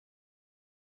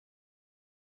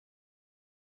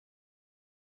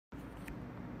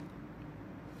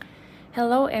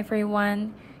Hello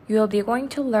everyone, you will be going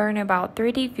to learn about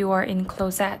 3D Viewer in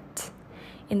CLO-SET.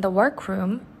 In the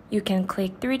workroom, you can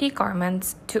click 3D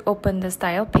garments to open the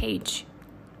style page.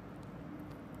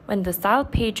 When the style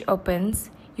page opens,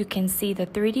 you can see the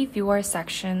 3D Viewer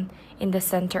section in the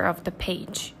center of the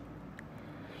page.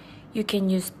 You can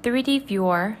use 3D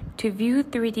Viewer to view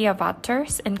 3D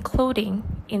avatars and clothing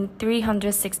in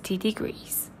 360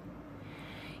 degrees.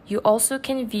 You also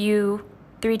can view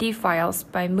 3D files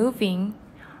by moving,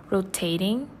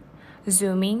 rotating,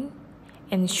 zooming,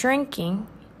 and shrinking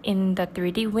in the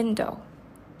 3D window.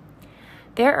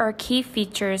 There are key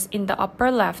features in the upper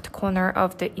left corner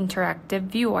of the interactive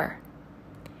viewer.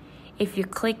 If you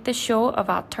click the Show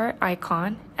Avatar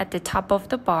icon at the top of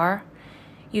the bar,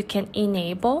 you can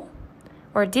enable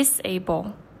or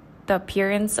disable the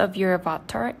appearance of your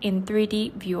avatar in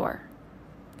 3D viewer.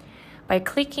 By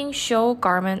clicking Show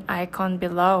Garment icon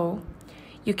below,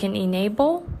 you can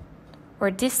enable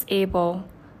or disable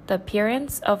the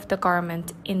appearance of the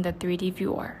garment in the 3D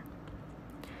viewer.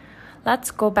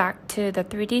 Let's go back to the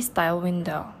 3D style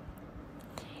window.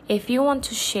 If you want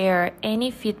to share any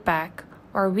feedback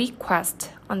or request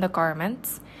on the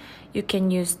garments, you can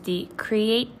use the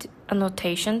Create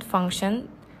Annotation function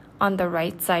on the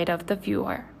right side of the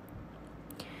viewer.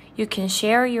 You can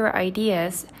share your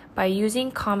ideas by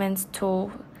using comments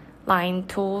tool, line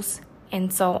tools,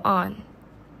 and so on.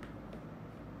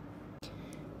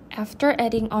 After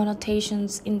adding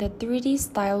annotations in the 3D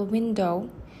style window,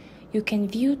 you can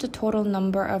view the total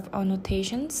number of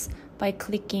annotations by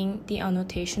clicking the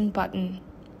annotation button.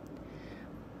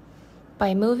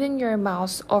 By moving your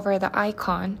mouse over the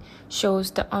icon,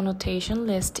 shows the annotation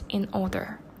list in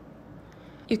order.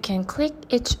 You can click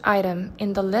each item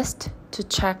in the list to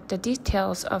check the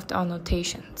details of the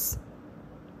annotations.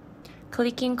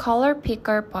 Clicking Color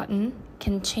Picker button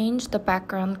can change the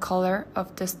background color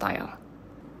of the style.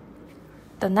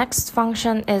 The next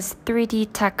function is 3D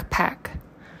Tech Pack.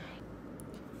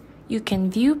 You can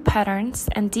view patterns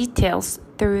and details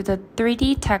through the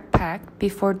 3D Tech Pack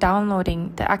before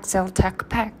downloading the Excel Tech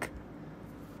Pack.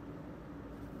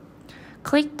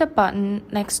 Click the button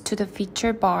next to the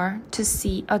feature bar to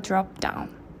see a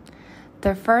drop-down.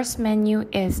 The first menu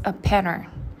is a pattern.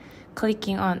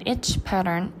 Clicking on each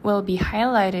pattern will be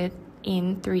highlighted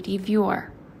in 3D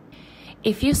Viewer.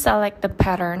 If you select the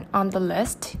pattern on the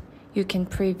list, you can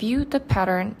preview the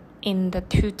pattern in the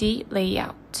 2D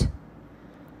layout.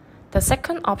 The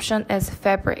second option is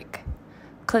Fabric.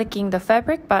 Clicking the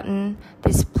Fabric button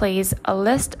displays a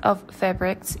list of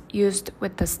fabrics used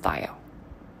with the style.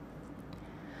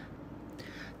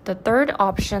 The third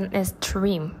option is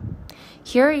Trim.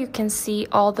 Here you can see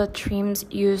all the trims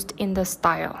used in the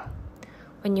style.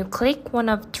 When you click one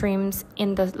of trims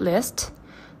in the list,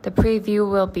 the preview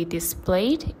will be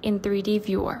displayed in 3D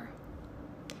Viewer.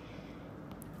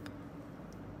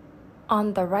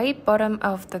 On the right bottom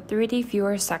of the 3D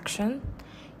Viewer section,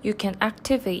 you can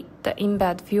activate the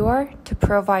Embed Viewer to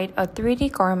provide a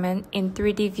 3D garment in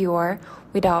 3D Viewer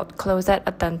without CLO-SET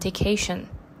authentication.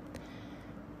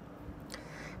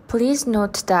 Please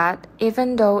note that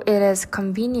even though it is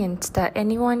convenient that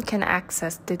anyone can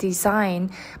access the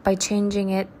design by changing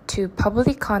it to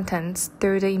public contents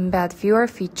through the Embed Viewer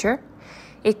feature,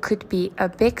 it could be a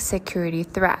big security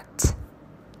threat.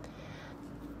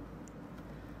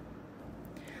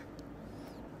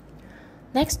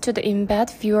 Next to the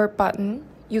Embed Viewer button,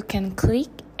 you can click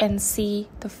and see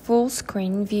the full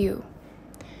screen view.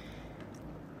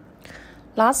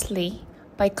 Lastly,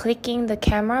 by clicking the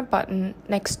camera button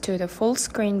next to the full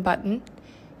screen button,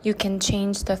 you can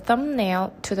change the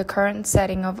thumbnail to the current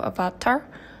setting of avatar,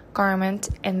 garment,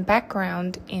 and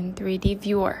background in 3D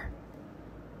Viewer.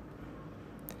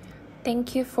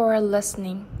 Thank you for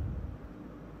listening.